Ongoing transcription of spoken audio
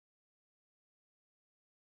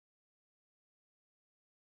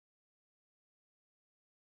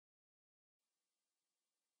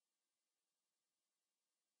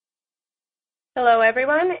Hello,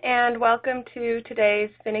 everyone, and welcome to today's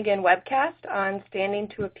Finnegan webcast on standing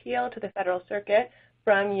to appeal to the Federal Circuit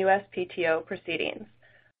from USPTO proceedings.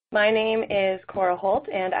 My name is Cora Holt,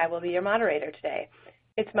 and I will be your moderator today.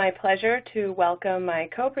 It's my pleasure to welcome my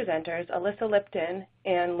co-presenters, Alyssa Lipton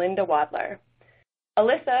and Linda Wadler.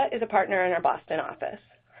 Alyssa is a partner in our Boston office.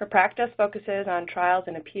 Her practice focuses on trials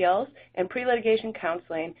and appeals and pre-litigation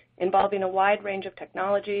counseling involving a wide range of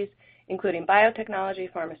technologies, including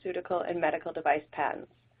biotechnology, pharmaceutical, and medical device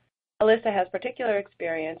patents. Alyssa has particular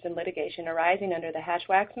experience in litigation arising under the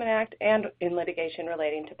Hatch-Waxman Act and in litigation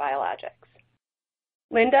relating to biologics.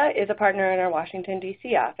 Linda is a partner in our Washington,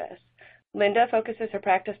 D.C. office. Linda focuses her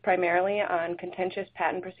practice primarily on contentious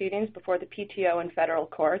patent proceedings before the PTO and federal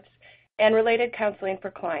courts and related counseling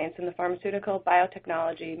for clients in the pharmaceutical,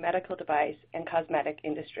 biotechnology, medical device, and cosmetic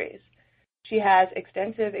industries. She has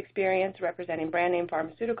extensive experience representing brand name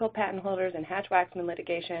pharmaceutical patent holders in Hatch-Waxman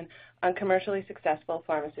litigation on commercially successful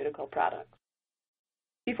pharmaceutical products.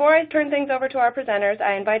 Before I turn things over to our presenters,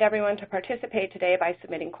 I invite everyone to participate today by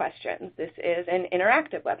submitting questions. This is an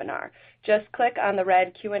interactive webinar. Just click on the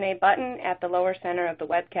red Q&A button at the lower center of the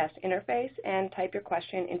webcast interface and type your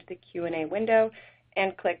question into the Q&A window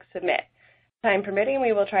and click Submit. Time permitting,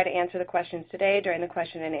 we will try to answer the questions today during the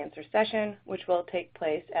question and answer session, which will take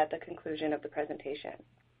place at the conclusion of the presentation.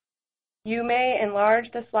 You may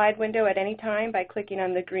enlarge the slide window at any time by clicking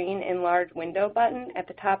on the green Enlarge Window button at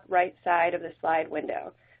the top right side of the slide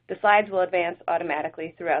window. The slides will advance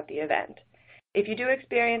automatically throughout the event. If you do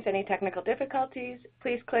experience any technical difficulties,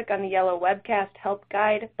 please click on the yellow Webcast Help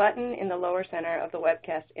Guide button in the lower center of the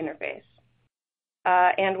webcast interface.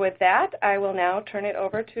 And with that, I will now turn it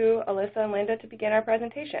over to Alyssa and Linda to begin our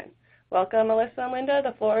presentation. Welcome, Alyssa and Linda.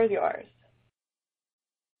 The floor is yours.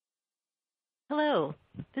 Hello,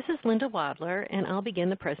 this is Linda Wadler, and I'll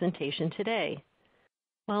begin the presentation today.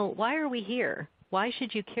 Well, why are we here? Why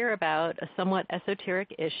should you care about a somewhat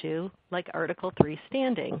esoteric issue like Article 3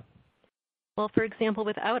 standing? Well, for example,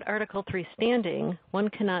 without Article 3 standing, one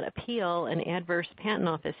cannot appeal an adverse patent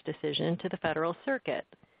office decision to the Federal Circuit.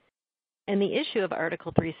 And the issue of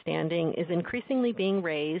Article 3 standing is increasingly being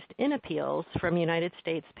raised in appeals from United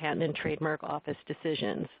States Patent and Trademark Office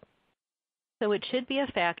decisions. So it should be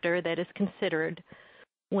a factor that is considered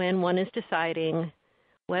when one is deciding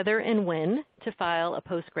whether and when to file a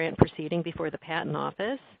post-grant proceeding before the Patent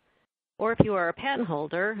Office, or if you are a patent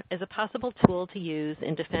holder, as a possible tool to use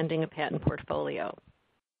in defending a patent portfolio.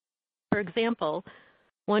 For example,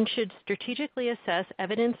 one should strategically assess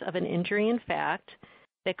evidence of an injury in fact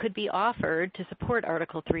that could be offered to support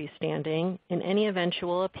Article 3 standing in any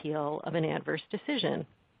eventual appeal of an adverse decision.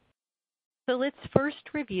 So let's first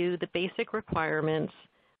review the basic requirements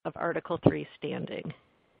of Article 3 standing.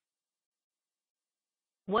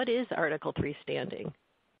 What is Article 3 standing?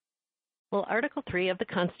 Well, Article 3 of the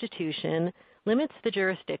Constitution limits the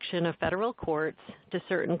jurisdiction of federal courts to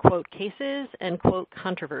certain, quote, cases and, quote,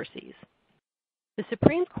 controversies. The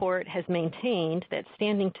Supreme Court has maintained that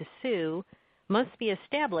standing to sue must be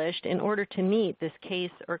established in order to meet this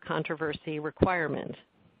case or controversy requirement.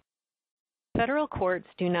 Federal courts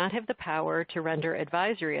do not have the power to render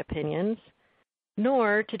advisory opinions,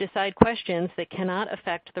 nor to decide questions that cannot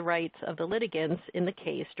affect the rights of the litigants in the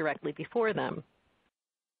case directly before them.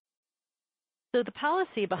 So the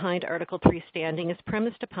policy behind Article 3 standing is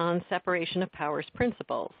premised upon separation of powers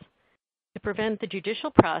principles to prevent the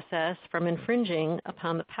judicial process from infringing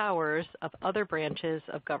upon the powers of other branches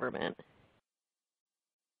of government.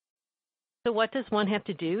 So what does one have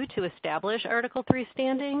to do to establish Article 3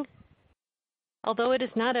 standing? Although it is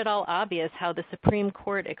not at all obvious how the Supreme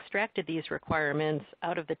Court extracted these requirements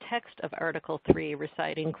out of the text of Article 3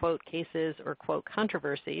 reciting, quote, cases or, quote,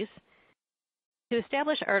 controversies, to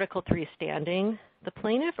establish Article 3 standing, the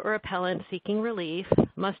plaintiff or appellant seeking relief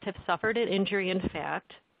must have suffered an injury in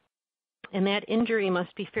fact, and that injury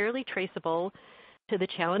must be fairly traceable to the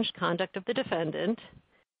challenged conduct of the defendant,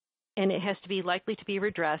 and it has to be likely to be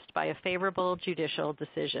redressed by a favorable judicial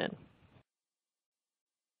decision.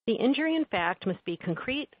 The injury in fact must be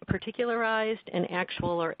concrete, particularized, and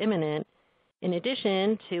actual or imminent, in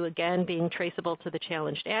addition to, again, being traceable to the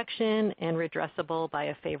challenged action and redressable by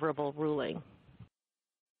a favorable ruling.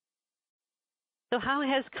 So how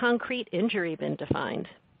has concrete injury been defined?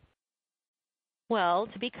 Well,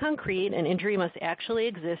 to be concrete, an injury must actually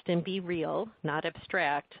exist and be real, not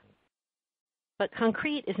abstract. But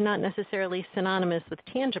concrete is not necessarily synonymous with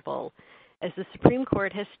tangible. As the Supreme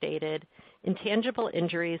Court has stated, intangible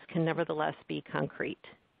injuries can nevertheless be concrete.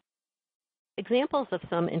 Examples of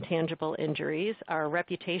some intangible injuries are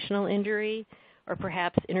reputational injury, or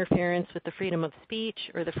perhaps interference with the freedom of speech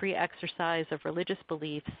or the free exercise of religious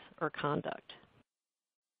beliefs or conduct.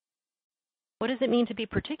 What does it mean to be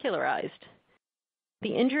particularized?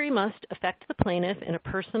 The injury must affect the plaintiff in a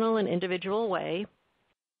personal and individual way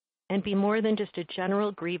and be more than just a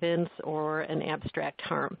general grievance or an abstract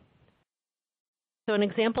harm. So an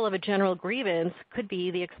example of a general grievance could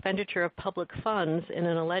be the expenditure of public funds in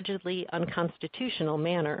an allegedly unconstitutional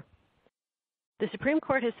manner. The Supreme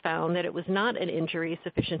Court has found that it was not an injury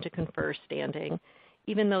sufficient to confer standing,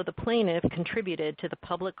 even though the plaintiff contributed to the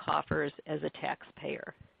public coffers as a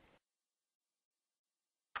taxpayer.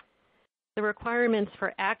 The requirements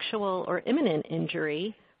for actual or imminent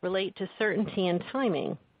injury relate to certainty and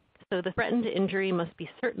timing. So the threatened injury must be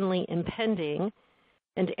certainly impending,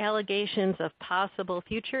 and allegations of possible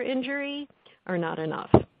future injury are not enough.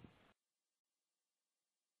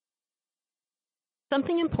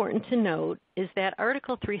 Something important to note is that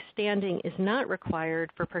Article 3 standing is not required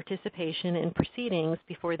for participation in proceedings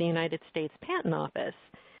before the United States Patent Office,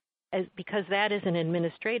 because that is an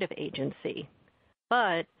administrative agency.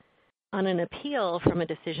 But on an appeal from a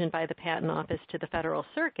decision by the Patent Office to the Federal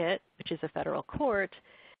Circuit, which is a federal court,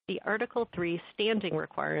 the Article 3 standing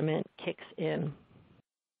requirement kicks in.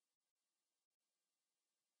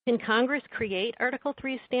 Can Congress create Article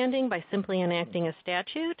 3 standing by simply enacting a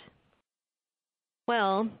statute?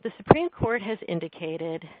 Well, the Supreme Court has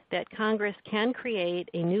indicated that Congress can create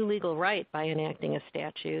a new legal right by enacting a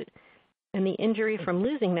statute, and the injury from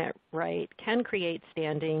losing that right can create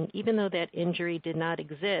standing even though that injury did not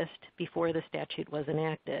exist before the statute was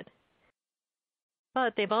enacted.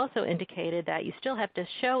 But they've also indicated that you still have to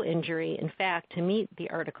show injury, in fact, to meet the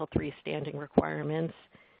Article 3 standing requirements.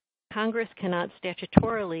 Congress cannot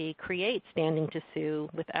statutorily create standing to sue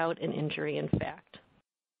without an injury in fact.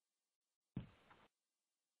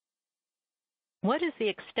 What is the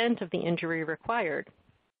extent of the injury required?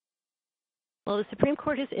 Well, the Supreme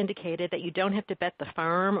Court has indicated that you don't have to bet the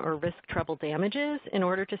farm or risk treble damages in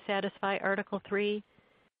order to satisfy Article 3,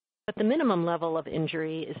 but the minimum level of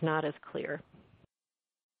injury is not as clear.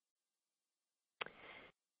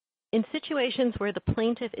 In situations where the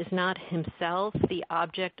plaintiff is not himself the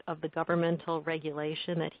object of the governmental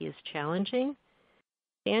regulation that he is challenging,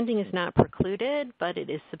 standing is not precluded, but it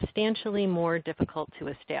is substantially more difficult to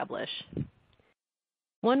establish.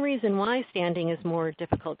 One reason why standing is more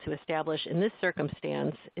difficult to establish in this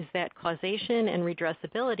circumstance is that causation and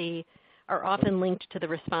redressability are often linked to the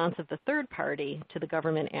response of the third party to the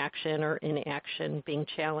government action or inaction being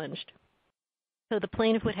challenged. So the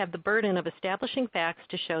plaintiff would have the burden of establishing facts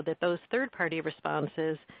to show that those third-party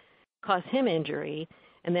responses cause him injury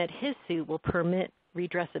and that his suit will permit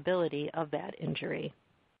redressability of that injury.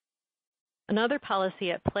 Another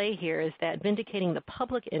policy at play here is that vindicating the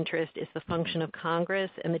public interest is the function of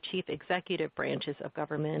Congress and the chief executive branches of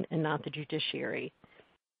government and not the judiciary.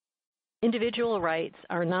 Individual rights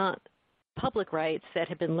are not public rights that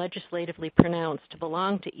have been legislatively pronounced to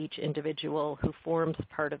belong to each individual who forms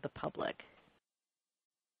part of the public.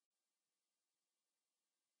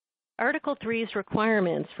 Article 3's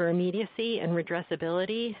requirements for immediacy and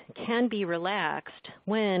redressability can be relaxed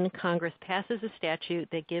when Congress passes a statute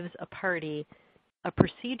that gives a party a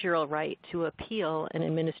procedural right to appeal an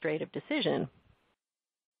administrative decision.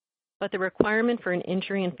 But the requirement for an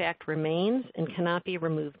injury in fact remains and cannot be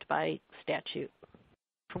removed by statute.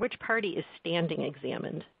 For which party is standing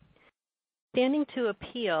examined? Standing to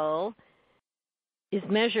appeal is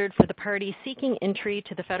measured for the party seeking entry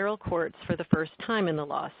to the federal courts for the first time in the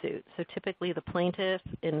lawsuit. So typically the plaintiff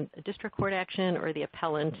in a district court action or the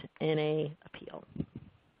appellant in an appeal.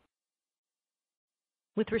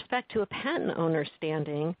 With respect to a patent owner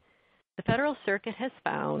standing, the Federal Circuit has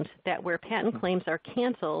found that where patent claims are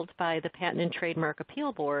canceled by the Patent and Trademark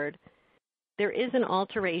Appeal Board, there is an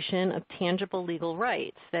alteration of tangible legal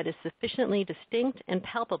rights that is sufficiently distinct and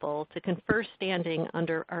palpable to confer standing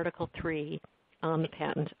under Article 3 on the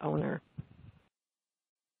patent owner.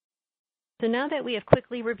 So now that we have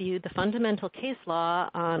quickly reviewed the fundamental case law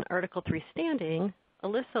on Article 3 standing,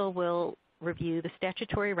 Alyssa will review the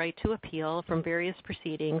statutory right to appeal from various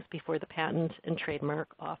proceedings before the Patent and Trademark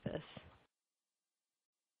Office.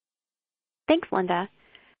 Thanks, Linda.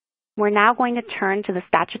 We're now going to turn to the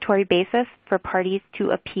statutory basis for parties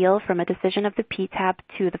to appeal from a decision of the PTAB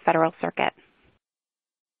to the Federal Circuit.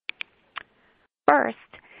 First,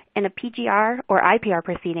 in a PGR or IPR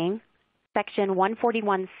proceeding, Section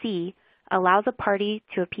 141C allows a party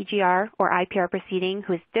to a PGR or IPR proceeding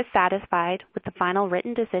who is dissatisfied with the final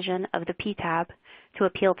written decision of the PTAB to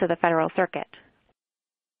appeal to the Federal Circuit.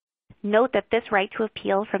 Note that this right to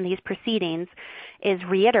appeal from these proceedings is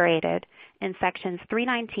reiterated in Sections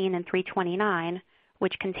 319 and 329,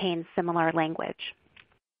 which contains similar language.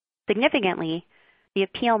 Significantly, the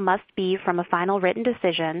appeal must be from a final written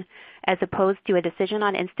decision as opposed to a decision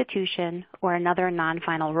on institution or another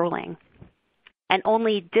non-final ruling. And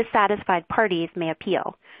only dissatisfied parties may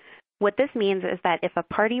appeal. What this means is that if a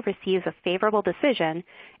party receives a favorable decision,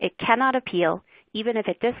 it cannot appeal even if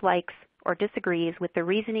it dislikes or disagrees with the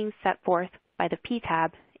reasoning set forth by the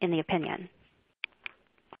PTAB in the opinion.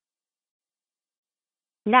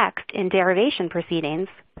 Next, in derivation proceedings,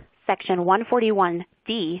 Section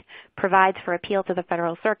 141D provides for appeal to the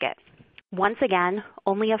Federal Circuit. Once again,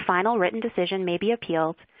 only a final written decision may be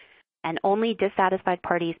appealed, and only dissatisfied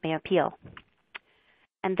parties may appeal.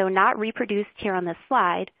 And though not reproduced here on this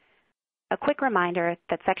slide, a quick reminder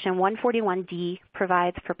that Section 141D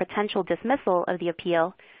provides for potential dismissal of the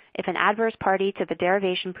appeal if an adverse party to the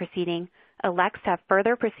derivation proceeding elects to have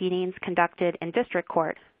further proceedings conducted in district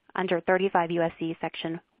court under 35 U.S.C.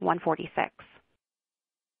 Section 146.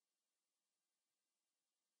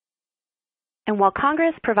 And while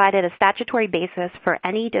Congress provided a statutory basis for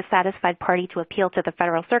any dissatisfied party to appeal to the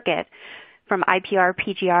Federal Circuit from IPR,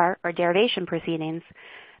 PGR, or derivation proceedings,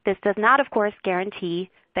 this does not, of course, guarantee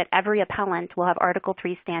that every appellant will have Article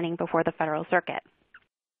III standing before the Federal Circuit.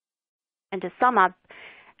 And to sum up,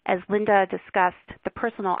 as Linda discussed, the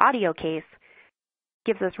personal audio case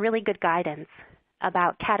gives us really good guidance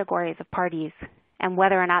about categories of parties and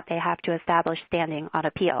whether or not they have to establish standing on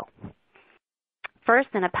appeal. First,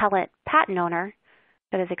 an appellant patent owner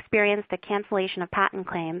that has experienced a cancellation of patent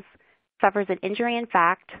claims suffers an injury in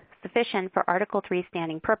fact sufficient for Article III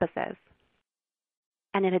standing purposes.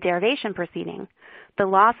 And in a derivation proceeding, the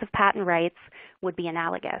loss of patent rights would be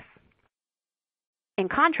analogous. In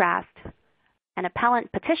contrast, an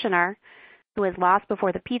appellant petitioner who is lost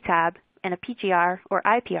before the PTAB in a PGR or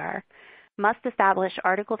IPR must establish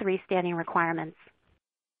Article III standing requirements.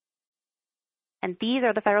 And these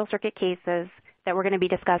are the Federal Circuit cases that we're going to be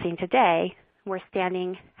discussing today where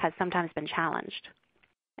standing has sometimes been challenged.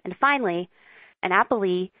 And finally, an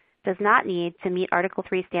appellee does not need to meet Article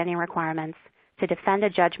III standing requirements to defend a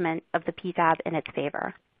judgment of the PTAB in its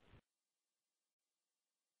favor.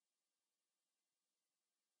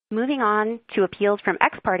 Moving on to appeals from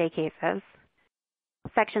ex parte cases,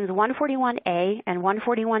 Sections 141A and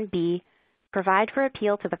 141B provide for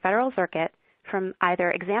appeal to the Federal Circuit from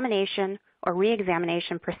either examination or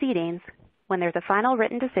re-examination proceedings when there's a final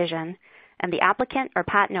written decision and the applicant or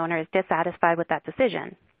patent owner is dissatisfied with that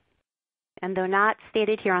decision. And though not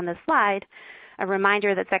stated here on this slide, a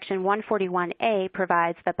reminder that Section 141A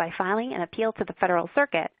provides that by filing an appeal to the Federal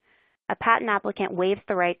Circuit, a patent applicant waives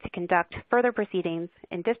the right to conduct further proceedings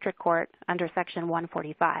in district court under Section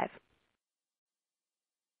 145.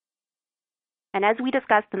 And as we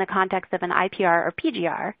discussed in the context of an IPR or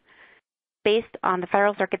PGR, based on the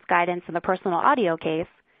Federal Circuit's guidance in the personal audio case,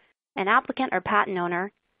 an applicant or patent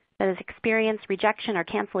owner that has experienced rejection or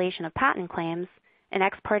cancellation of patent claims in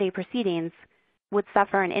ex parte proceedings would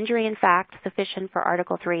suffer an injury in fact sufficient for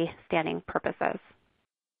Article III standing purposes.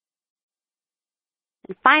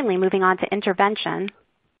 And finally, moving on to intervention,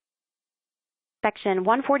 Section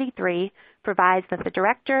 143 provides that the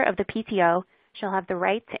director of the PTO shall have the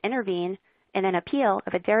right to intervene in an appeal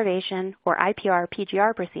of a derivation or IPR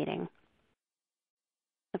PGR proceeding.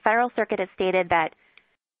 The Federal Circuit has stated that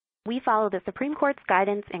we follow the Supreme Court's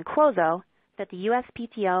guidance in Quozo that the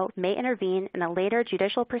USPTO may intervene in a later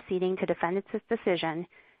judicial proceeding to defend its decision,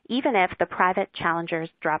 even if the private challengers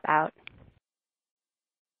drop out.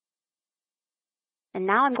 And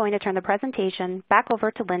now I'm going to turn the presentation back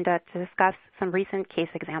over to Linda to discuss some recent case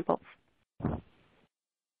examples.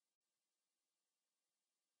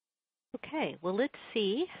 Okay, well, let's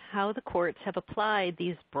see how the courts have applied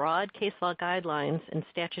these broad case law guidelines and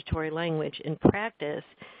statutory language in practice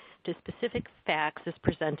to specific facts as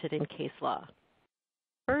presented in case law.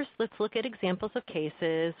 First, let's look at examples of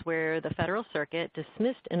cases where the Federal Circuit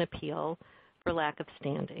dismissed an appeal for lack of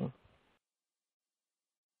standing.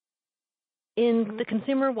 In the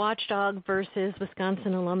Consumer Watchdog versus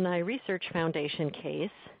Wisconsin Alumni Research Foundation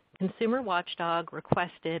case, Consumer Watchdog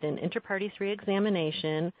requested an inter partes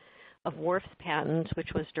reexamination of Wharf's patent,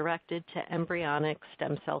 which was directed to embryonic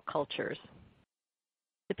stem cell cultures.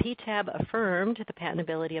 The PTAB affirmed the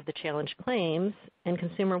patentability of the challenged claims, and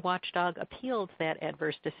Consumer Watchdog appealed that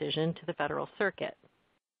adverse decision to the Federal Circuit.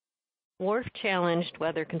 Wharf challenged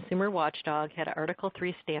whether Consumer Watchdog had Article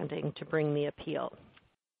III standing to bring the appeal.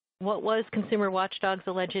 What was Consumer Watchdog's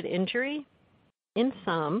alleged injury? In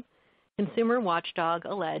sum, Consumer Watchdog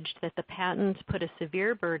alleged that the patent put a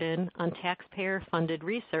severe burden on taxpayer-funded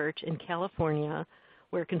research in California,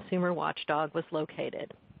 where Consumer Watchdog was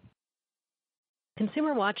located.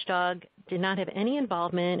 Consumer Watchdog did not have any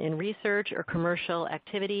involvement in research or commercial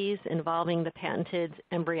activities involving the patented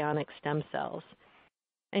embryonic stem cells.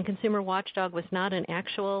 And Consumer Watchdog was not an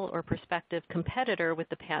actual or prospective competitor with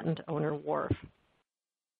the patent owner, Wharf.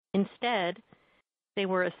 Instead, they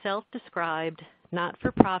were a self-described,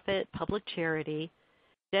 not-for-profit public charity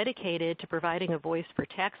dedicated to providing a voice for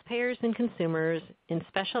taxpayers and consumers in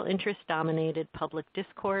special interest-dominated public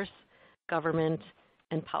discourse, government,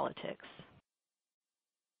 and politics.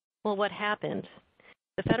 Well, what happened?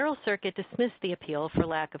 The Federal Circuit dismissed the appeal for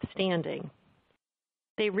lack of standing.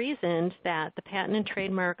 They reasoned that the Patent and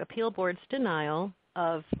Trademark Appeal Board's denial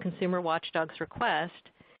of Consumer Watchdog's request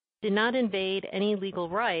did not invade any legal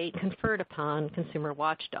right conferred upon Consumer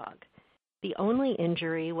Watchdog. The only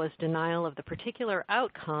injury was denial of the particular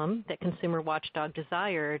outcome that Consumer Watchdog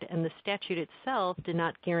desired, and the statute itself did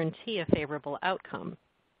not guarantee a favorable outcome.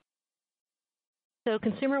 So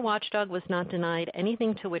Consumer Watchdog was not denied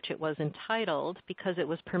anything to which it was entitled because it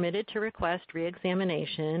was permitted to request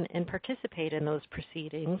reexamination and participate in those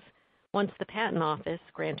proceedings once the Patent Office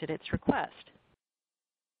granted its request.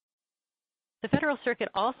 The Federal Circuit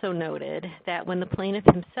also noted that when the plaintiff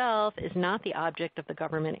himself is not the object of the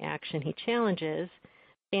government action he challenges,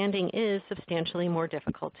 standing is substantially more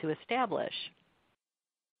difficult to establish.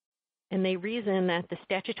 And they reason that the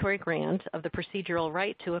statutory grant of the procedural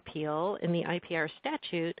right to appeal in the IPR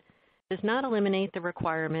statute does not eliminate the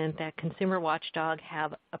requirement that Consumer Watchdog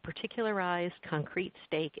have a particularized, concrete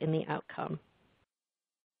stake in the outcome.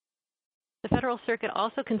 The Federal Circuit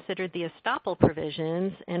also considered the estoppel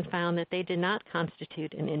provisions and found that they did not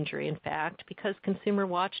constitute an injury in fact because Consumer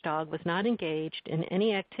Watchdog was not engaged in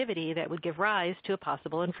any activity that would give rise to a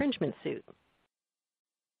possible infringement suit.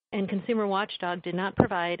 And Consumer Watchdog did not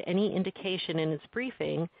provide any indication in its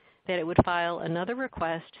briefing that it would file another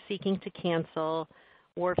request seeking to cancel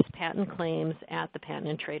Wharf's patent claims at the Patent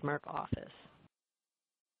and Trademark Office.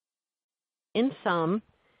 In sum,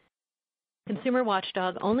 Consumer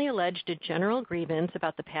Watchdog only alleged a general grievance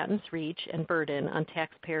about the patent's reach and burden on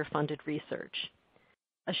taxpayer-funded research.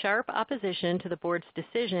 A sharp opposition to the board's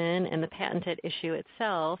decision and the patent at issue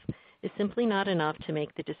itself is simply not enough to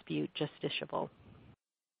make the dispute justiciable.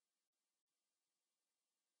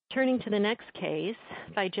 Turning to the next case,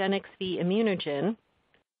 Phygenics v. Immunogen.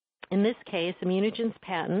 In this case, Immunogen's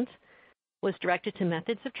patent was directed to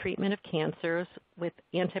methods of treatment of cancers with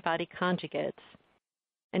antibody conjugates,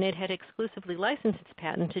 and it had exclusively licensed its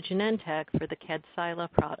patent to Genentech for the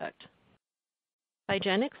Kadcyla product.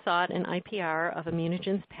 Phygenics sought an IPR of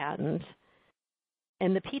Immunogen's patent,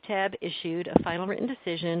 and the PTAB issued a final written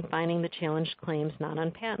decision finding the challenged claims not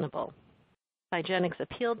unpatentable. Phygenics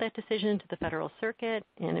appealed that decision to the Federal Circuit,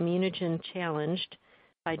 and Immunogen challenged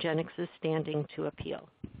Phygenics' standing to appeal.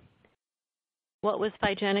 What was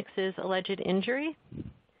Phygenics' alleged injury?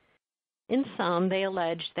 In sum, they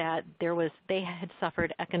alleged that they had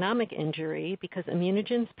suffered economic injury because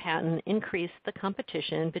Immunogen's patent increased the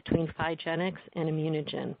competition between Phygenics and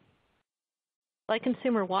Immunogen. Like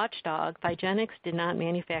Consumer Watchdog, Phygenics did not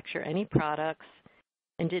manufacture any products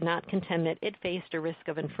and did not contend that it faced a risk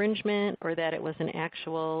of infringement or that it was an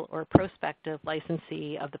actual or prospective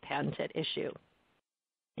licensee of the patent at issue.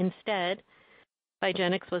 Instead,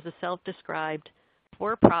 Phygenics was a self-described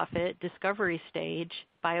for-profit discovery stage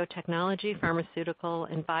biotechnology, pharmaceutical,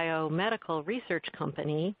 and biomedical research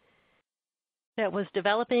company that was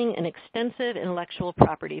developing an extensive intellectual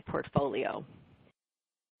property portfolio.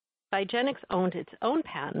 Phygenics owned its own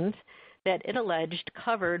patent that it alleged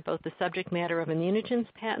covered both the subject matter of Immunogen's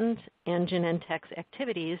patent and Genentech's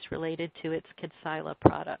activities related to its Kadcyla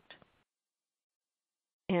product.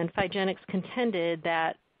 And Phygenics contended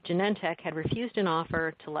that Genentech had refused an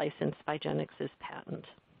offer to license Phygenics' patent.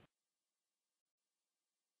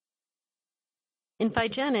 In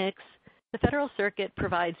Phygenics, the Federal Circuit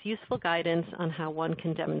provides useful guidance on how one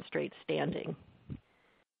can demonstrate standing.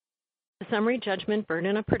 The summary judgment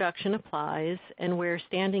burden of production applies, and where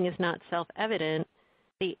standing is not self-evident,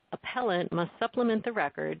 the appellant must supplement the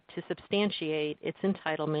record to substantiate its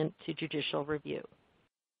entitlement to judicial review.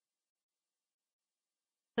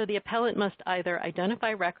 So the appellant must either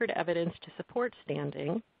identify record evidence to support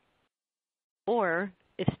standing, or,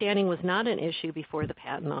 if standing was not an issue before the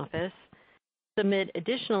Patent Office, submit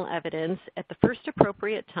additional evidence at the first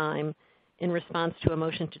appropriate time in response to a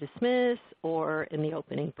motion to dismiss or in the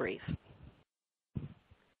opening brief.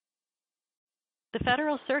 The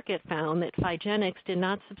Federal Circuit found that Phygenics did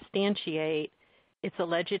not substantiate its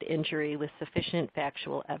alleged injury with sufficient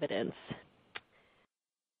factual evidence.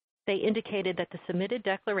 They indicated that the submitted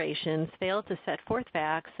declarations failed to set forth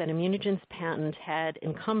facts that Immunogen's patent had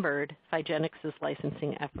encumbered Phygenics'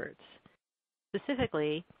 licensing efforts.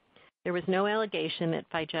 Specifically, there was no allegation that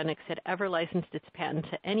Phygenics had ever licensed its patent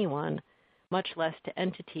to anyone, much less to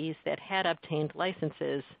entities that had obtained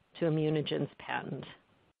licenses to Immunogen's patent.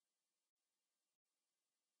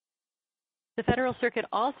 The Federal Circuit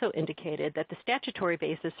also indicated that the statutory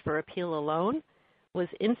basis for appeal alone was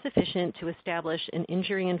insufficient to establish an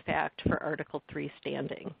injury in fact for Article 3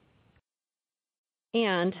 standing.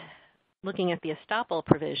 And looking at the estoppel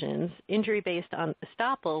provisions, injury based on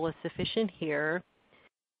estoppel was sufficient here,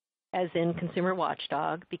 as in Consumer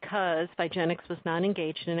Watchdog, because Phygenics was not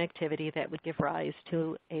engaged in activity that would give rise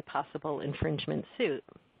to a possible infringement suit.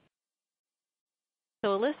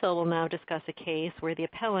 So Alyssa will now discuss a case where the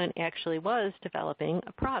appellant actually was developing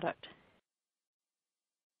a product.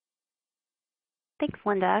 Thanks,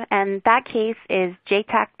 Linda. And that case is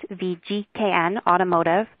JTACT v. GKN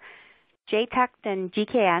Automotive. JTACT and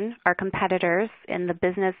GKN are competitors in the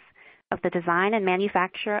business of the design and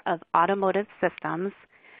manufacture of automotive systems.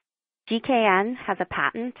 GKN has a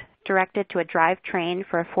patent directed to a drivetrain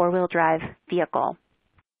for a four-wheel drive vehicle.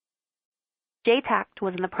 JTACT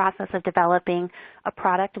was in the process of developing a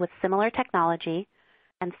product with similar technology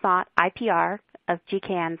and sought IPR of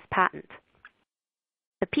GKN's patent.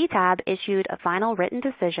 The PTAB issued a final written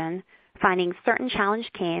decision finding certain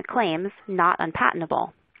challenge claims not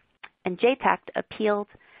unpatentable, and JTACT appealed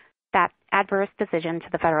that adverse decision to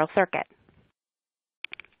the Federal Circuit.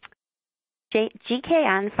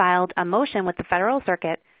 GKN filed a motion with the Federal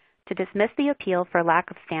Circuit to dismiss the appeal for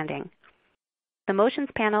lack of standing. The motions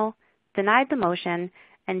panel denied the motion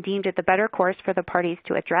and deemed it the better course for the parties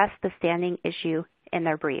to address the standing issue in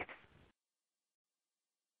their briefs.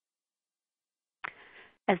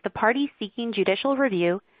 As the party seeking judicial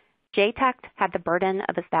review, JTACT had the burden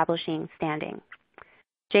of establishing standing.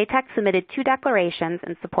 JTACT submitted two declarations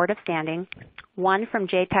in support of standing, one from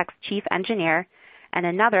JTACT's chief engineer and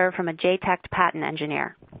another from a JTACT patent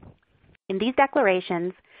engineer. In these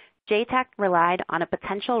declarations, JTACT relied on a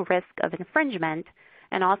potential risk of infringement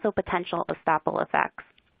and also potential estoppel effects.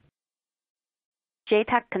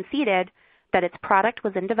 JTACT conceded that its product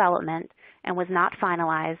was in development and was not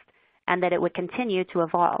finalized, and that it would continue to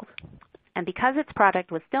evolve. And because its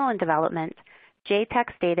product was still in development,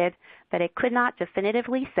 JTACT stated that it could not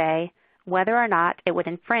definitively say whether or not it would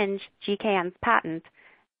infringe GKN's patent,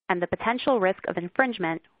 and the potential risk of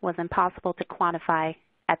infringement was impossible to quantify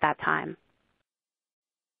at that time.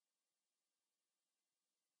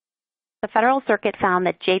 The Federal Circuit found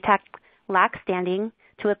that JTACT lacked standing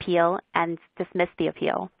to appeal and dismissed the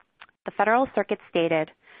appeal. The Federal Circuit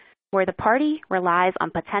stated, where the party relies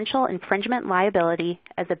on potential infringement liability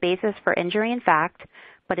as a basis for injury in fact,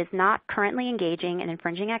 but is not currently engaging in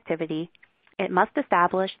infringing activity, it must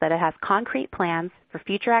establish that it has concrete plans for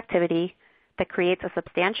future activity that creates a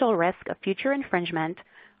substantial risk of future infringement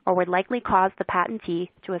or would likely cause the patentee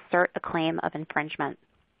to assert a claim of infringement.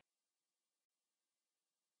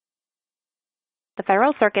 The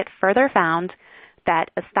Federal Circuit further found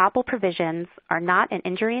that estoppel provisions are not an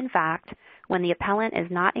injury in fact when the appellant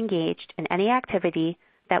is not engaged in any activity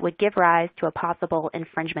that would give rise to a possible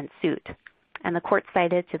infringement suit, and the court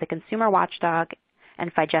cited to the Consumer Watchdog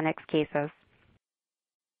and Phygenics cases.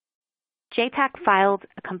 JTACT filed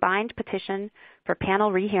a combined petition for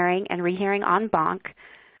panel rehearing and rehearing en banc,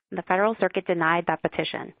 and the Federal Circuit denied that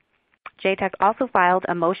petition. JTACT also filed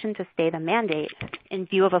a motion to stay the mandate in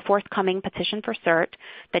view of a forthcoming petition for cert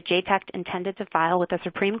that JTACT intended to file with the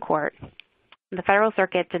Supreme Court. The Federal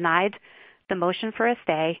Circuit denied the motion for a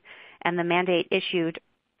stay, and the mandate issued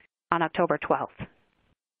on October 12th.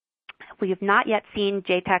 We have not yet seen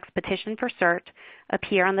JTACT's petition for cert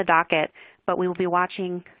appear on the docket, but we will be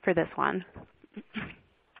watching for this one.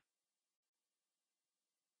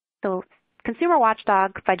 So Consumer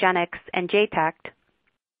Watchdog, Phygenics, and JTACT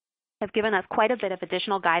have given us quite a bit of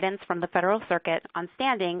additional guidance from the Federal Circuit on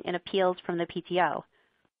standing in appeals from the PTO.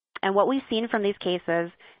 And what we've seen from these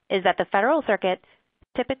cases is that the Federal Circuit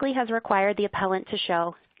typically has required the appellant to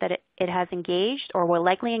show that it has engaged or will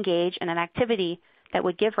likely engage in an activity that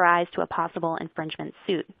would give rise to a possible infringement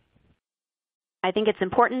suit. I think it's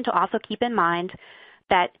important to also keep in mind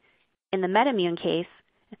that in the MedImmune case,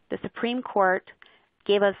 the Supreme Court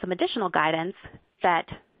gave us some additional guidance that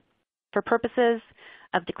for purposes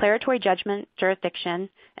of declaratory judgment jurisdiction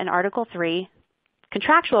and Article 3,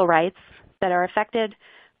 contractual rights that are affected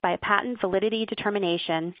by a patent validity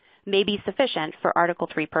determination may be sufficient for Article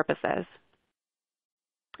 3 purposes.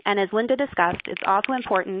 And as Linda discussed, it's also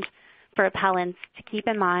important for appellants to keep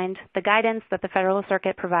in mind the guidance that the Federal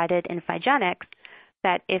Circuit provided in Phygenics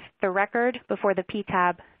that if the record before the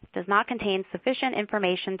PTAB does not contain sufficient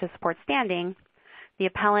information to support standing, the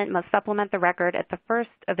appellant must supplement the record at the first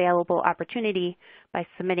available opportunity by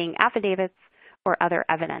submitting affidavits or other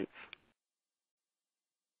evidence.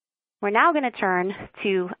 We're now going to turn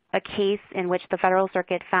to a case in which the Federal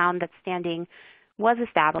Circuit found that standing was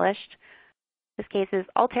established. This case is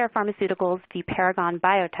Altair Pharmaceuticals v. Paragon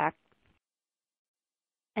Biotech.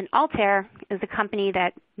 And Altair is a company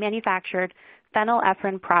that manufactured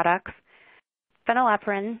phenylephrine products.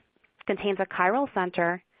 Phenylephrine contains a chiral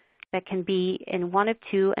center that can be in one of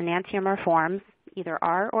two enantiomer forms, either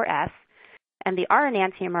R or S, and the R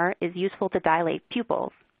enantiomer is useful to dilate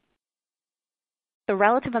pupils. The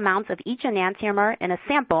relative amounts of each enantiomer in a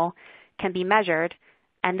sample can be measured,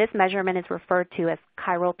 and this measurement is referred to as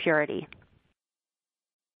chiral purity.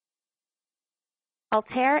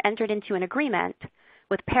 Altair entered into an agreement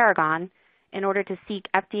with Paragon in order to seek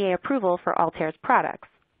FDA approval for Altair's products.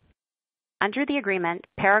 Under the agreement,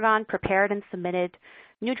 Paragon prepared and submitted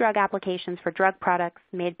new drug applications for drug products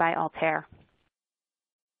made by Altair.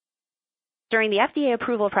 During the FDA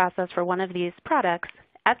approval process for one of these products,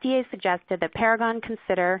 FDA suggested that Paragon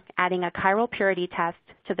consider adding a chiral purity test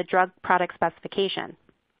to the drug product specification.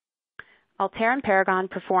 Altair and Paragon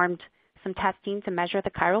performed some testing to measure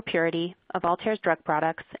the chiral purity of Altair's drug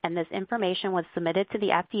products, and this information was submitted to the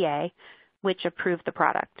FDA, which approved the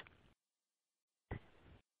product.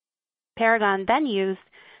 Paragon then used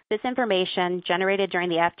this information generated during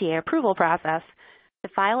the FDA approval process to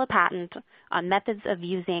file a patent on methods of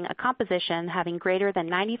using a composition having greater than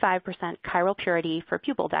 95% chiral purity for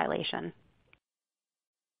pupil dilation.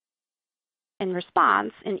 In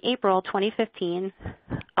response, in April 2015,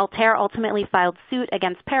 Altair ultimately filed suit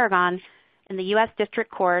against Paragon in the U.S.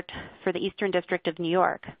 District Court for the Eastern District of New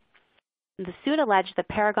York. The suit alleged that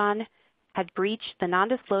Paragon had breached the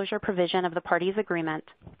nondisclosure provision of the parties' agreement.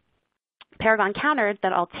 Paragon countered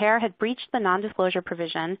that Altair had breached the nondisclosure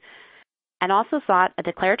provision and also sought a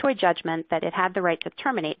declaratory judgment that it had the right to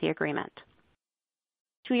terminate the agreement.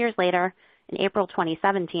 2 years later, in April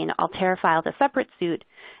 2017, Altair filed a separate suit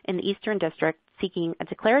in the Eastern District seeking a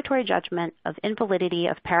declaratory judgment of invalidity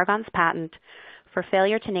of Paragon's patent for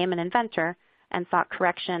failure to name an inventor and sought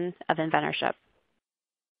correction of inventorship.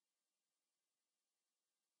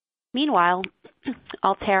 Meanwhile,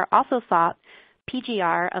 Altair also sought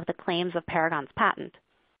PGR of the claims of Paragon's patent.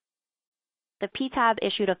 The PTAB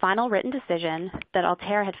issued a final written decision that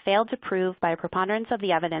Altair had failed to prove by a preponderance of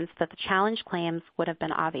the evidence that the challenged claims would have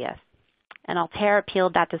been obvious, and Altair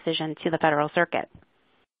appealed that decision to the Federal Circuit.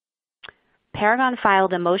 Paragon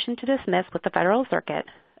filed a motion to dismiss with the Federal Circuit,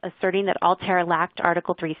 asserting that Altair lacked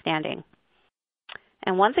Article III standing.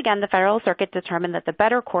 And once again, the Federal Circuit determined that the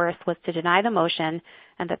better course was to deny the motion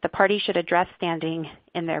and that the parties should address standing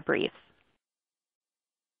in their briefs.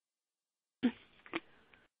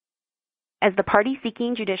 As the party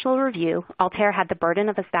seeking judicial review, Altair had the burden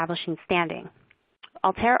of establishing standing.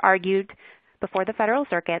 Altair argued before the Federal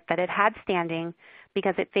Circuit that it had standing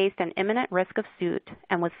because it faced an imminent risk of suit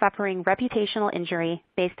and was suffering reputational injury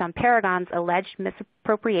based on Paragon's alleged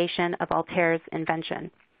misappropriation of Altair's invention.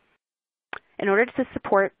 In order to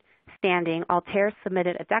support standing, Altair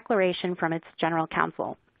submitted a declaration from its general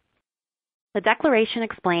counsel. The declaration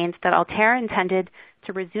explains that Altair intended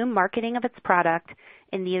to resume marketing of its product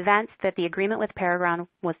in the event that the agreement with Paragon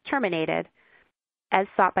was terminated, as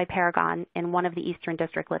sought by Paragon in one of the Eastern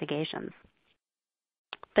District litigations.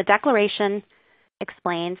 The declaration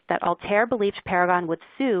explains that Altair believed Paragon would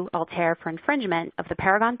sue Altair for infringement of the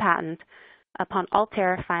Paragon patent upon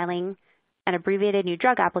Altair filing an abbreviated new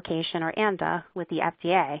drug application, or ANDA, with the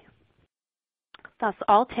FDA. Thus,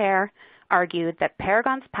 Altair argued that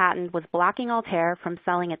Paragon's patent was blocking Altair from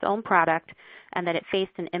selling its own product and that it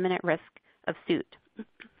faced an imminent risk of suit.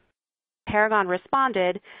 Paragon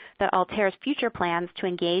responded that Altair's future plans to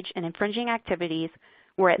engage in infringing activities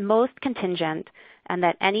were at most contingent and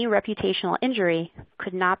that any reputational injury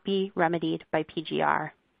could not be remedied by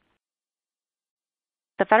PGR.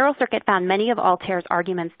 The Federal Circuit found many of Altair's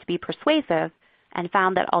arguments to be persuasive and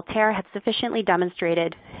found that Altair had sufficiently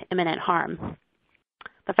demonstrated imminent harm.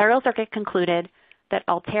 The Federal Circuit concluded that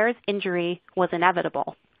Altair's injury was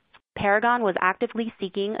inevitable. Paragon was actively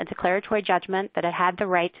seeking a declaratory judgment that it had the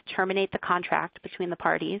right to terminate the contract between the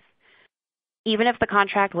parties. Even if the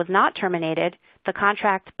contract was not terminated, the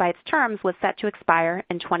contract by its terms was set to expire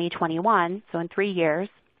in 2021, so in 3 years.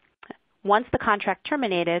 Once the contract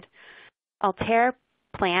terminated, Altair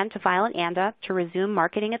planned to file an ANDA to resume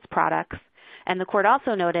marketing its products, and the court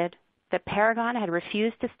also noted that Paragon had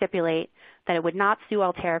refused to stipulate that it would not sue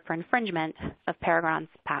Altair for infringement of Paragon's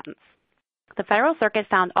patents. The Federal Circuit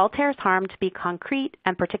found Altair's harm to be concrete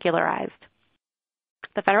and particularized.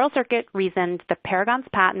 The Federal Circuit reasoned that Paragon's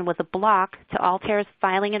patent was a block to Altair's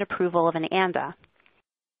filing and approval of an ANDA.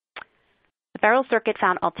 The Federal Circuit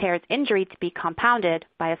found Altair's injury to be compounded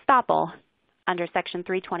by estoppel under Section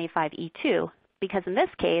 325E2 because in this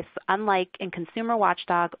case, unlike in Consumer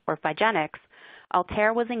Watchdog or Phygenics,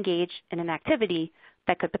 Altair was engaged in an activity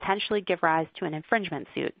that could potentially give rise to an infringement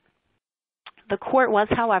suit. The court was,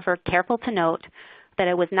 however, careful to note that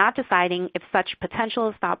it was not deciding if such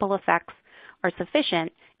potential estoppel effects are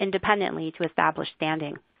sufficient independently to establish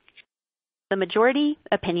standing. The majority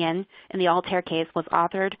opinion in the Altair case was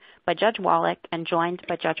authored by Judge Wallach and joined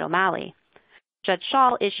by Judge O'Malley. Judge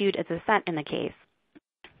Schall issued a dissent in the case.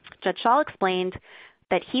 Judge Schall explained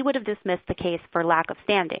that he would have dismissed the case for lack of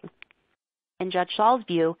standing. In Judge Schall's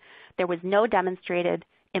view, there was no demonstrated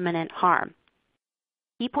imminent harm.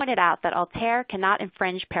 He pointed out that Altair cannot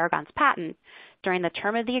infringe Paragon's patent during the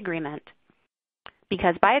term of the agreement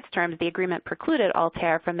because by its terms, the agreement precluded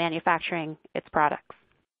Altair from manufacturing its products.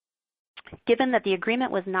 Given that the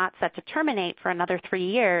agreement was not set to terminate for another 3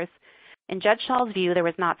 years, in Judge Schall's view, there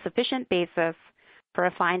was not sufficient basis for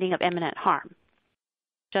a finding of imminent harm.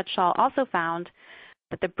 Judge Schall also found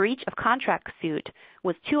that the breach of contract suit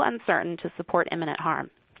was too uncertain to support imminent harm.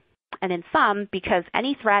 And in sum, because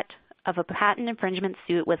any threat of a patent infringement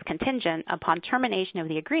suit was contingent upon termination of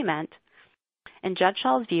the agreement, in Judge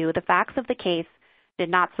Schall's view, the facts of the case did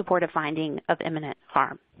not support a finding of imminent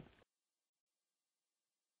harm.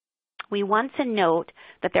 We want to note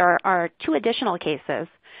that there are 2 additional cases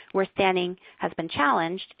where standing has been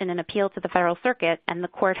challenged in an appeal to the Federal Circuit, and the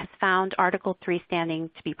court has found Article 3 standing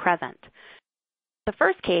to be present. The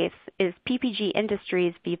first case is PPG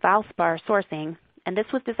Industries v. Valspar Sourcing, and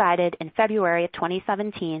this was decided in February of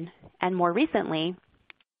 2017, and more recently,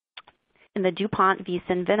 in the DuPont v.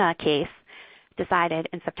 Sinvina case, decided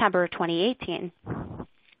in September 2018.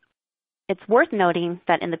 It's worth noting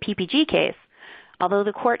that in the PPG case, although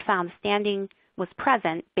the court found standing was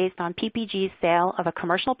present based on PPG's sale of a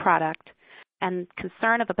commercial product and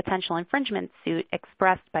concern of a potential infringement suit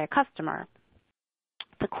expressed by a customer,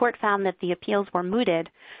 the court found that the appeals were mooted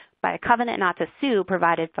by a covenant not to sue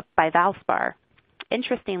provided by Valspar.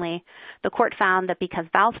 Interestingly, the court found that because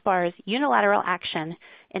Valspar's unilateral action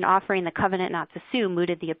in offering the covenant not to sue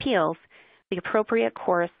mooted the appeals, the appropriate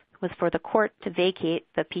course was for the court to vacate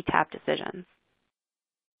the PTAB decisions.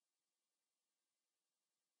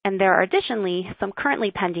 And there are additionally some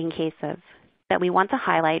currently pending cases that we want to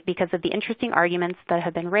highlight because of the interesting arguments that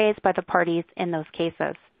have been raised by the parties in those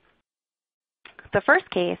cases. The first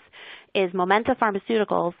case is Momenta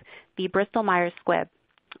Pharmaceuticals v. Bristol Myers Squibb.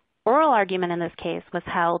 Oral argument in this case was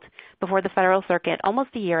held before the Federal Circuit almost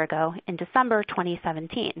a year ago in December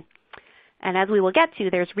 2017. And as we will get to,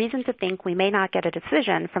 there's reason to think we may not get a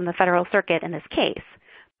decision from the Federal Circuit in this case,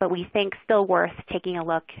 but we think still worth taking a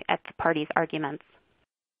look at the parties' arguments.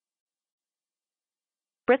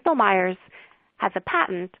 Bristol Myers has a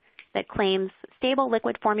patent that claims stable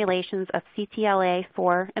liquid formulations of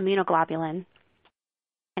CTLA-4 immunoglobulin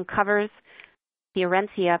and covers the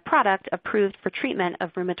Orencia product approved for treatment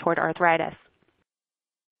of rheumatoid arthritis.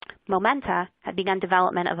 Momenta had begun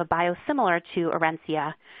development of a biosimilar to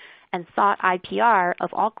Orencia and sought IPR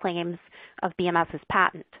of all claims of BMS's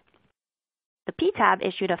patent. The PTAB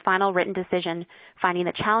issued a final written decision finding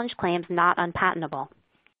the challenged claims not unpatentable.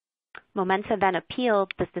 Momenta then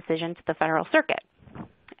appealed this decision to the Federal Circuit.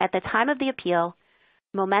 At the time of the appeal,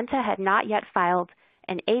 Momenta had not yet filed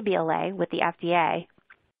an ABLA with the FDA,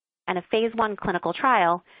 and a Phase 1 clinical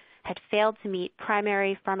trial had failed to meet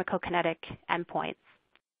primary pharmacokinetic endpoints.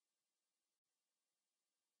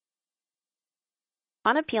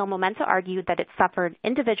 On appeal, Momenta argued that it suffered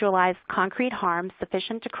individualized concrete harm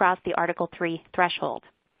sufficient to cross the Article 3 threshold.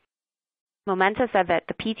 Momenta said that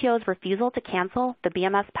the PTO's refusal to cancel the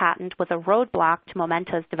BMS patent was a roadblock to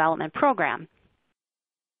Momenta's development program.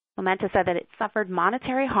 Momenta said that it suffered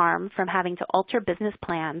monetary harm from having to alter business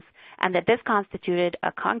plans and that this constituted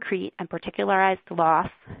a concrete and particularized loss,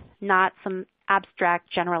 not some abstract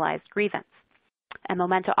generalized grievance. And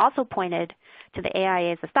Momenta also pointed to the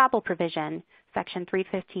AIA's estoppel provision, Section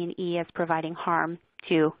 315E, as providing harm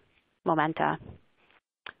to Momenta.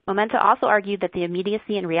 Momenta also argued that the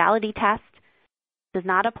immediacy and reality test does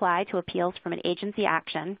not apply to appeals from an agency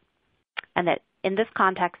action, and that in this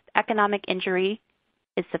context, economic injury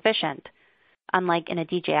is sufficient, unlike in a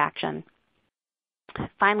DJ action.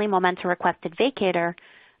 Finally, Momenta requested vacator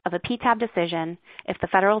of a PTAB decision if the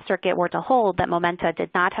Federal Circuit were to hold that Momenta did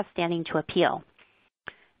not have standing to appeal.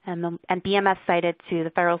 And BMS cited to the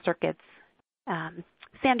Federal Circuit's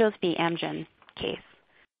Sandoz v. Amgen case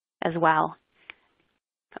as well.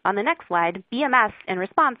 On the next slide, BMS in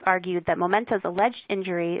response argued that Momenta's alleged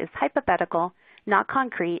injury is hypothetical, not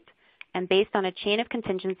concrete, and based on a chain of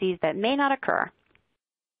contingencies that may not occur.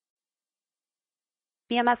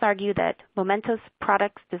 BMS argued that Momenta's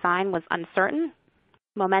product's design was uncertain.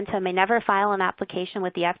 Momenta may never file an application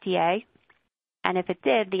with the FDA, and if it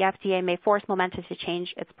did, the FDA may force Momenta to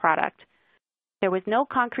change its product. There was no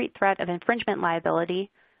concrete threat of infringement liability,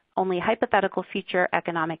 only hypothetical future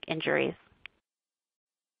economic injuries.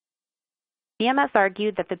 BMS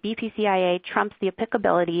argued that the BPCIA trumps the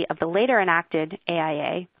applicability of the later enacted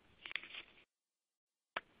AIA,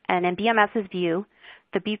 and in BMS's view,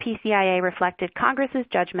 the BPCIA reflected Congress's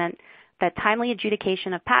judgment that timely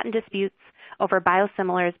adjudication of patent disputes over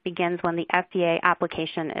biosimilars begins when the FDA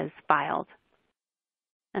application is filed.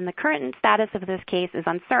 And the current status of this case is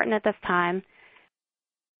uncertain at this time.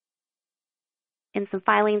 In some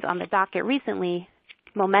filings on the docket recently,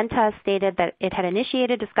 Momenta stated that it had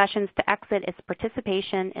initiated discussions to exit its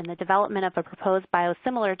participation in the development of a proposed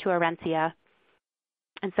biosimilar to Orencia,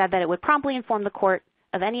 and said that it would promptly inform the court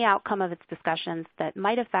of any outcome of its discussions that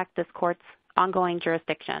might affect this court's ongoing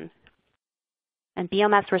jurisdiction. And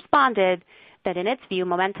BMS responded that in its view,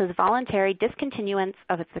 Momenta's voluntary discontinuance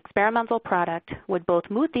of its experimental product would both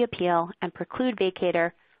moot the appeal and preclude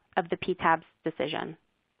vacator of the PTAB's decision.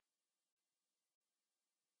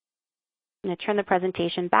 I'm going to turn the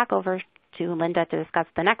presentation back over to Linda to discuss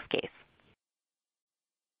the next case.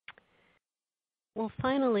 Well,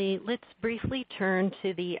 finally, let's briefly turn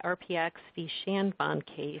to the RPX v. Shanbon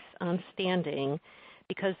case on standing,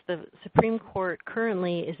 because the Supreme Court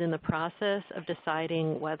currently is in the process of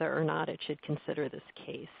deciding whether or not it should consider this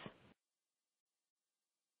case.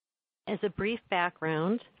 As a brief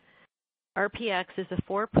background, RPX is a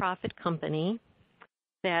for-profit company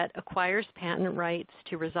that acquires patent rights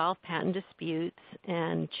to resolve patent disputes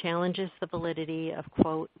and challenges the validity of,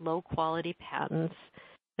 quote, low-quality patents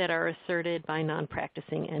that are asserted by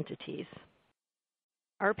non-practicing entities.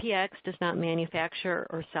 RPX does not manufacture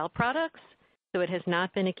or sell products, so it has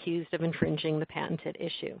not been accused of infringing the patented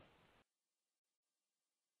issue.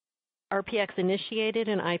 RPX initiated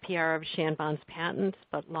an IPR of Shanbon's patents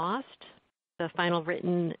but lost. The final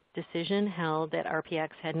written decision held that RPX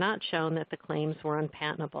had not shown that the claims were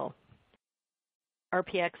unpatentable.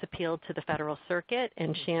 RPX appealed to the Federal Circuit,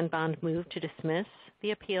 and Shanbon moved to dismiss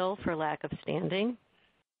the appeal for lack of standing.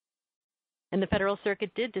 And the Federal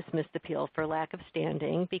Circuit did dismiss the appeal for lack of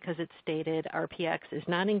standing because it stated RPX is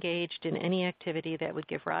not engaged in any activity that would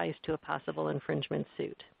give rise to a possible infringement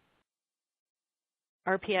suit.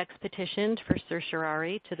 RPX petitioned for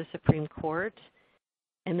certiorari to the Supreme Court,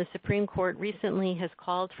 and the Supreme Court recently has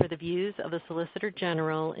called for the views of the Solicitor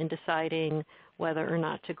General in deciding whether or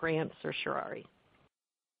not to grant certiorari.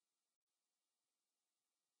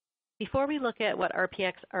 Before we look at what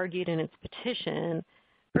RPX argued in its petition,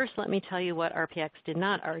 first let me tell you what RPX did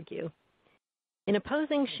not argue. In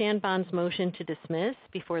opposing Shanbon's motion to dismiss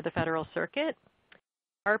before the Federal Circuit,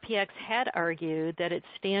 RPX had argued that its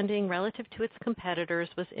standing relative to its competitors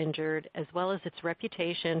was injured, as well as its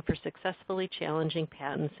reputation for successfully challenging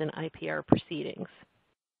patents in IPR proceedings.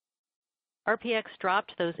 RPX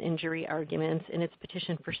dropped those injury arguments in its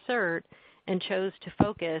petition for cert and chose to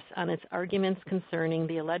focus on its arguments concerning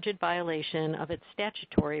the alleged violation of its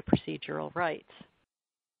statutory procedural rights.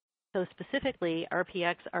 So specifically,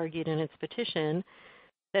 RPX argued in its petition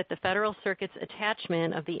that the Federal Circuit's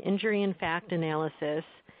attachment of the injury in fact analysis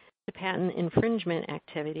to patent infringement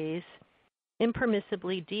activities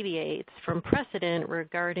impermissibly deviates from precedent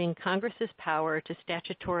regarding Congress's power to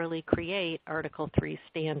statutorily create Article III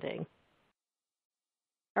standing.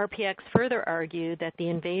 RPX further argued that the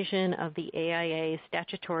invasion of the AIA's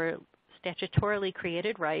statutorily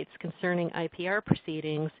created rights concerning IPR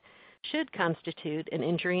proceedings should constitute an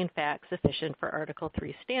injury in fact sufficient for Article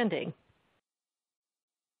III standing.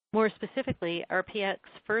 More specifically, RPX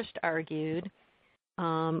first argued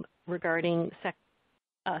regarding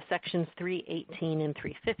Sections 318 and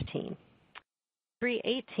 315.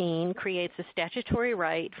 318 creates a statutory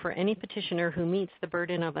right for any petitioner who meets the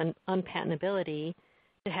burden of unpatentability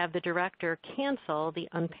to have the director cancel the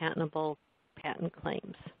unpatentable patent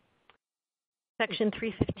claims. Section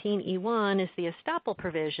 315E1 is the estoppel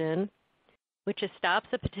provision, which stops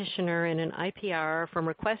a petitioner in an IPR from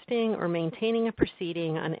requesting or maintaining a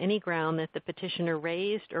proceeding on any ground that the petitioner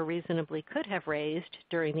raised or reasonably could have raised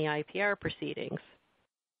during the IPR proceedings.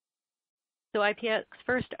 So IPX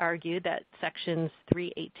first argued that Sections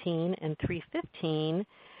 318 and 315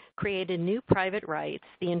 created new private rights,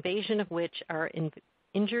 the invasion of which are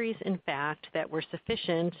injuries in fact that were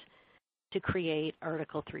sufficient to create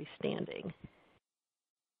Article III standing.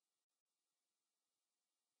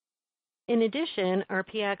 In addition,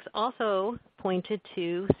 RPX also pointed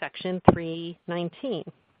to Section 319.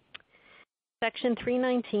 Section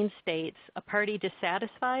 319 states a party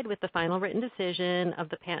dissatisfied with the final written decision of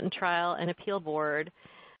the Patent Trial and Appeal Board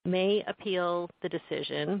may appeal the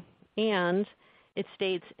decision, and it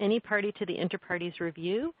states any party to the inter-parties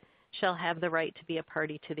review shall have the right to be a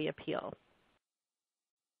party to the appeal.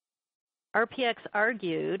 RPX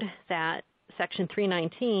argued that Section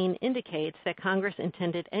 319 indicates that Congress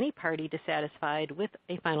intended any party dissatisfied with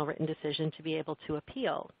a final written decision to be able to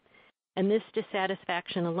appeal, and this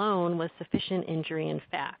dissatisfaction alone was sufficient injury in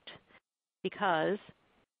fact because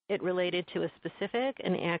it related to a specific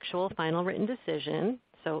and actual final written decision,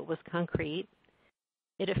 so it was concrete.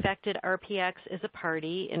 It affected RPX as a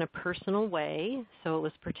party in a personal way, so it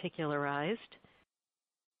was particularized,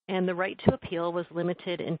 and the right to appeal was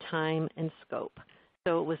limited in time and scope,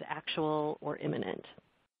 so it was actual or imminent.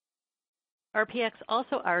 RPX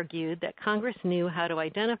also argued that Congress knew how to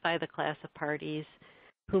identify the class of parties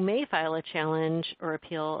who may file a challenge or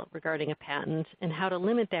appeal regarding a patent and how to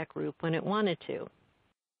limit that group when it wanted to.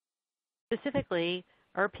 Specifically,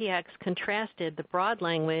 RPX contrasted the broad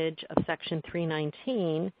language of Section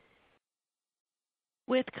 319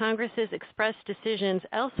 with Congress's express decisions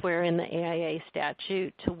elsewhere in the AIA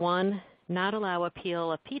statute to, one, not allow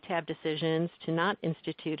appeal of PTAB decisions to not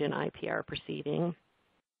institute an IPR proceeding,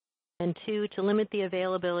 and two, to limit the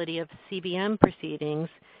availability of CBM proceedings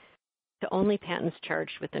to only patents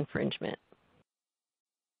charged with infringement.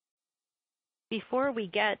 Before we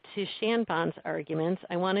get to Shanbon's arguments,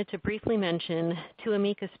 I wanted to briefly mention two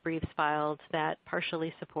amicus briefs filed that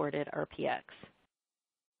partially supported RPX.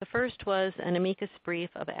 The first was an amicus brief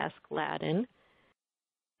of Ask-Ladden,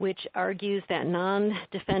 which argues that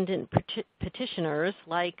non-defendant petitioners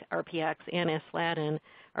like RPX and Ask-Ladden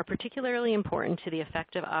are particularly important to the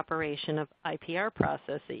effective operation of IPR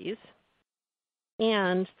processes,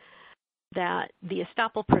 and that the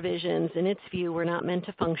estoppel provisions, in its view, were not meant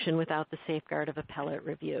to function without the safeguard of appellate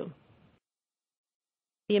review.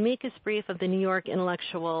 The amicus brief of the New York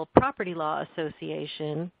Intellectual Property Law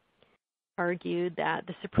Association argued that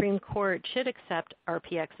the Supreme Court should accept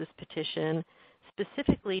RPX's petition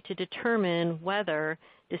specifically to determine whether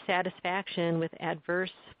dissatisfaction with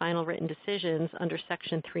adverse final written decisions under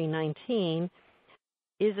Section 319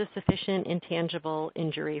 is a sufficient intangible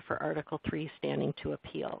injury for Article 3 standing to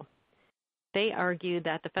appeal. They argued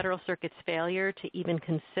that the Federal Circuit's failure to even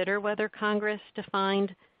consider whether Congress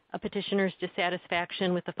defined a petitioner's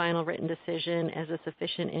dissatisfaction with the final written decision as a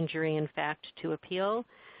sufficient injury in fact to appeal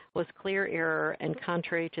was clear error and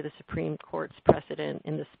contrary to the Supreme Court's precedent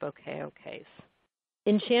in the Spokeo case.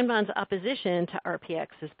 In Shanbon's opposition to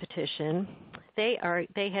RPX's petition, they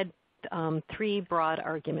had three broad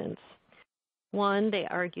arguments. One, they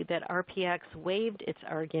argued that RPX waived its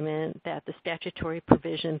argument that the statutory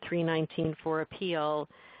provision 319 for appeal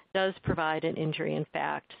does provide an injury in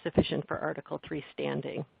fact sufficient for Article 3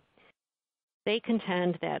 standing. They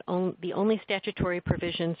contend that the only statutory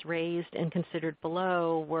provisions raised and considered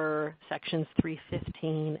below were Sections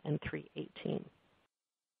 315 and 318.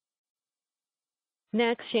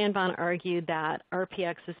 Next, Shanbon argued that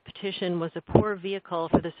RPX's petition was a poor vehicle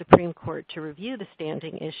for the Supreme Court to review the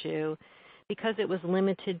standing issue because it was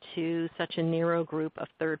limited to such a narrow group of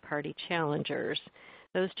third-party challengers.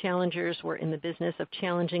 Those challengers were in the business of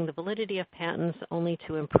challenging the validity of patents only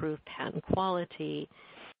to improve patent quality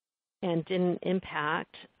and didn't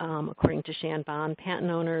impact, according to Shanbon, patent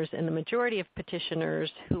owners and the majority of petitioners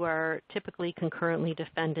who are typically concurrently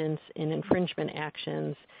defendants in infringement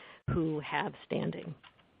actions who have standing.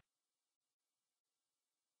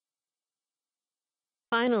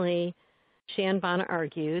 Finally, Shanbon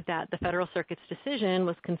argued that the Federal Circuit's decision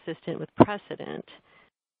was consistent with precedent.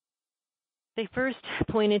 They first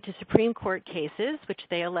pointed to Supreme Court cases, which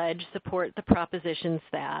they allege support the propositions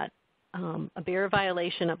that a bare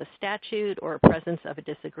violation of a statute or a presence of a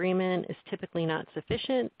disagreement is typically not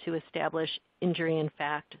sufficient to establish injury in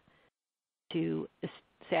fact to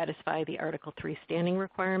satisfy the Article 3 standing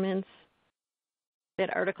requirements,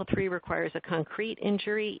 that Article 3 requires a concrete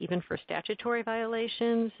injury even for statutory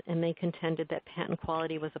violations, and they contended that patent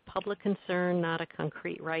quality was a public concern, not a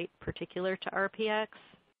concrete right particular to RPX.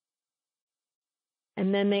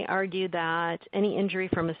 And then they argued that any injury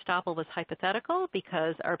from estoppel was hypothetical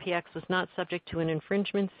because RPX was not subject to an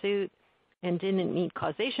infringement suit and didn't meet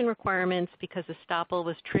causation requirements because estoppel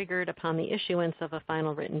was triggered upon the issuance of a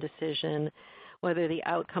final written decision, whether the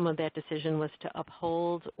outcome of that decision was to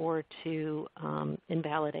uphold or to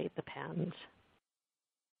invalidate the patent.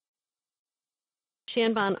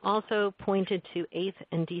 Shanbon also pointed to 8th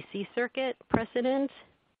and D.C. Circuit precedent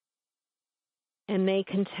and they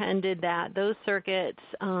contended that those circuits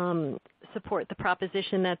support the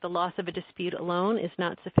proposition that the loss of a dispute alone is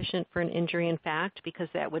not sufficient for an injury in fact, because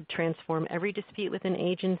that would transform every dispute with an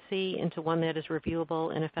agency into one that is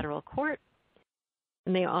reviewable in a federal court.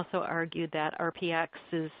 And they also argued that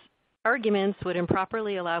RPX's arguments would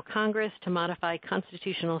improperly allow Congress to modify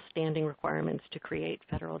constitutional standing requirements to create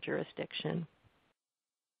federal jurisdiction.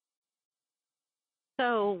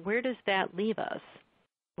 So where does that leave us?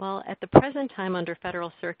 Well, at the present time under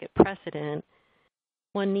Federal Circuit precedent,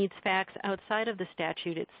 one needs facts outside of the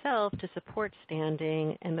statute itself to support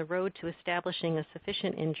standing, and the road to establishing a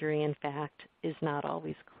sufficient injury in fact is not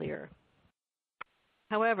always clear.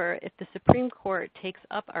 However, if the Supreme Court takes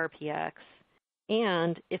up RPX,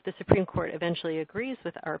 and if the Supreme Court eventually agrees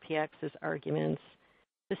with RPX's arguments,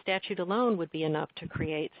 the statute alone would be enough to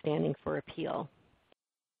create standing for appeal.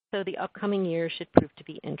 So the upcoming years should prove to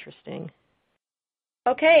be interesting.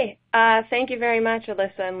 Okay, thank you very much,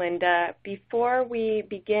 Alyssa and Linda. Before we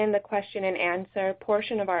begin the question and answer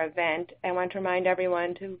portion of our event, I want to remind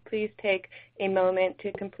everyone to please take a moment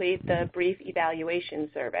to complete the brief evaluation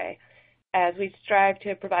survey. As we strive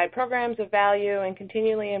to provide programs of value and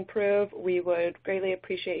continually improve, we would greatly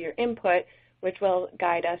appreciate your input, which will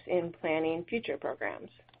guide us in planning future programs.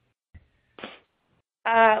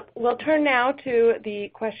 We'll turn now to the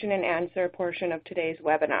question and answer portion of today's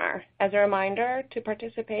webinar. As a reminder, to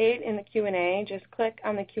participate in the Q&A, just click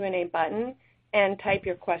on the Q&A button and type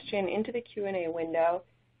your question into the Q&A window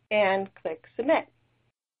and click Submit.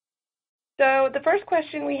 So the first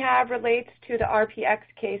question we have relates to the RPX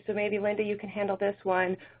case, so maybe Linda, you can handle this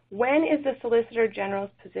one. When is the Solicitor General's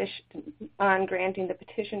position on granting the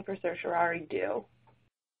petition for certiorari due?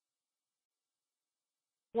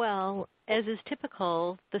 Well, as is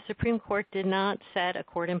typical, the Supreme Court did not set a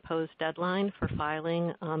court-imposed deadline for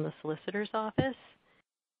filing on the Solicitor's Office.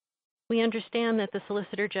 We understand that the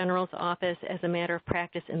Solicitor General's Office, as a matter of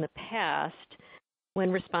practice in the past, when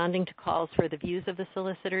responding to calls for the views of the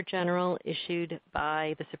Solicitor General issued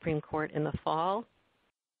by the Supreme Court in the fall,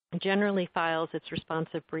 generally files its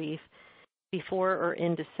responsive brief before or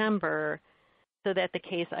in December so that the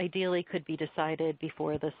case ideally could be decided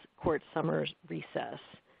before the court's summer recess.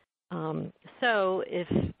 So if,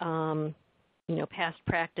 past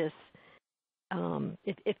practice,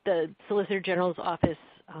 if the Solicitor General's Office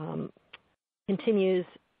continues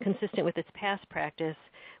consistent with its past practice,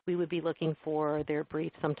 we would be looking for their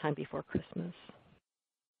brief sometime before Christmas.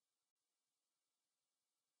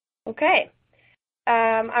 Okay.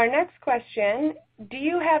 Our next question, do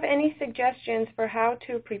you have any suggestions for how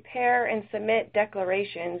to prepare and submit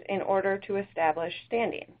declarations in order to establish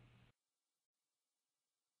standing?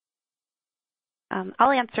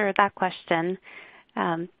 I'll answer that question.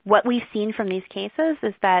 What we've seen from these cases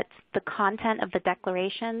is that the content of the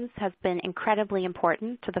declarations has been incredibly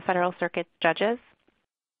important to the Federal Circuit judges.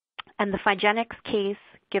 And the Finnegan case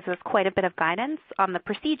gives us quite a bit of guidance on the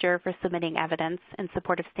procedure for submitting evidence in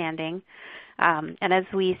support of standing. And as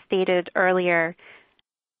we stated earlier,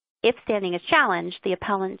 if standing is challenged, the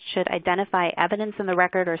appellant should identify evidence in the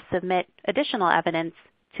record or submit additional evidence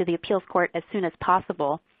to the appeals court as soon as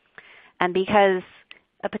possible. And because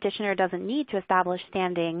a petitioner doesn't need to establish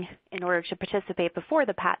standing in order to participate before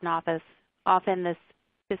the Patent Office, often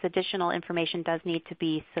this additional information does need to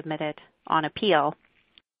be submitted on appeal.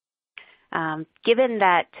 Given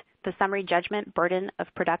that the summary judgment burden of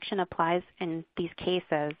production applies in these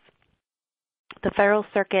cases, the Federal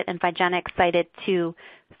Circuit and Finnegan cited to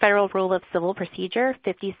Federal Rule of Civil Procedure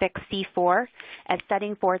 56C4 as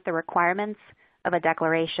setting forth the requirements of a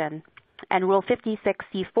declaration. And Rule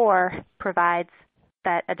 56C4 provides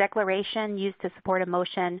that a declaration used to support a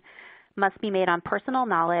motion must be made on personal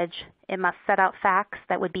knowledge, it must set out facts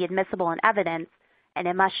that would be admissible in evidence, and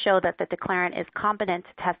it must show that the declarant is competent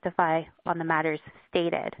to testify on the matters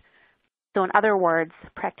stated. So in other words,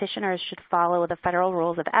 practitioners should follow the federal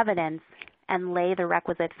rules of evidence and lay the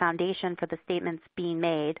requisite foundation for the statements being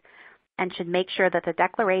made, and should make sure that the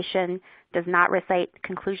declaration does not recite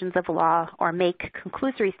conclusions of law or make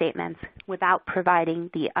conclusory statements without providing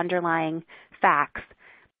the underlying facts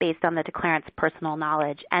based on the declarant's personal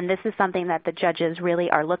knowledge. And this is something that the judges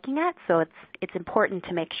really are looking at, so it's important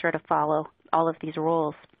to make sure to follow all of these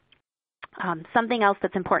rules. Something else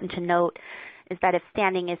that's important to note is that if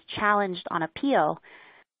standing is challenged on appeal,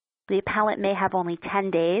 the appellant may have only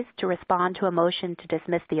 10 days to respond to a motion to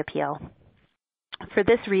dismiss the appeal. For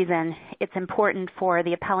this reason, it's important for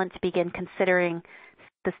the appellant to begin considering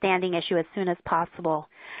the standing issue as soon as possible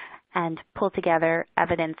and pull together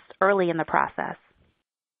evidence early in the process.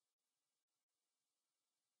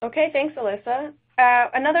 Okay, thanks, Alyssa.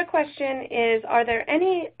 Another question is, are there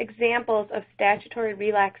any examples of statutory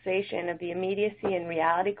relaxation of the immediacy and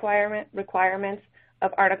reality requirements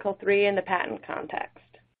of Article 3 in the patent context?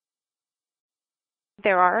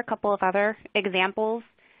 There are a couple of other examples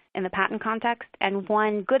in the patent context, and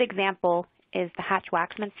one good example is the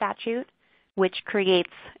Hatch-Waxman statute, which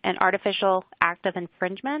creates an artificial act of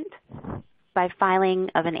infringement by filing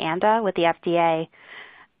of an ANDA with the FDA.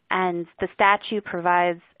 And the statute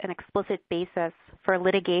provides an explicit basis for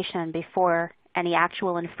litigation before any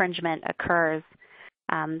actual infringement occurs.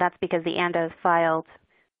 That's because the ANDA is filed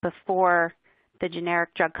before the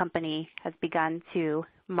generic drug company has begun to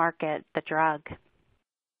market the drug.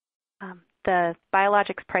 The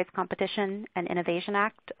Biologics Price Competition and Innovation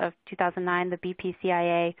Act of 2009, the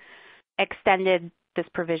BPCIA, extended this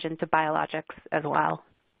provision to biologics as well.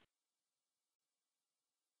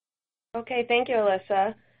 Okay, thank you,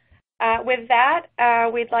 Alyssa. With that,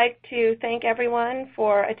 we'd like to thank everyone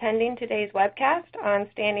for attending today's webcast on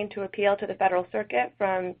standing to appeal to the Federal Circuit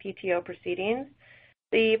from PTO proceedings.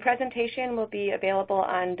 The presentation will be available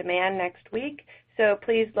on demand next week, so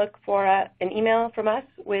please look for an email from us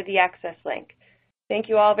with the access link. Thank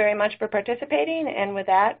you all very much for participating, and with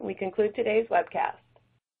that, we conclude today's webcast.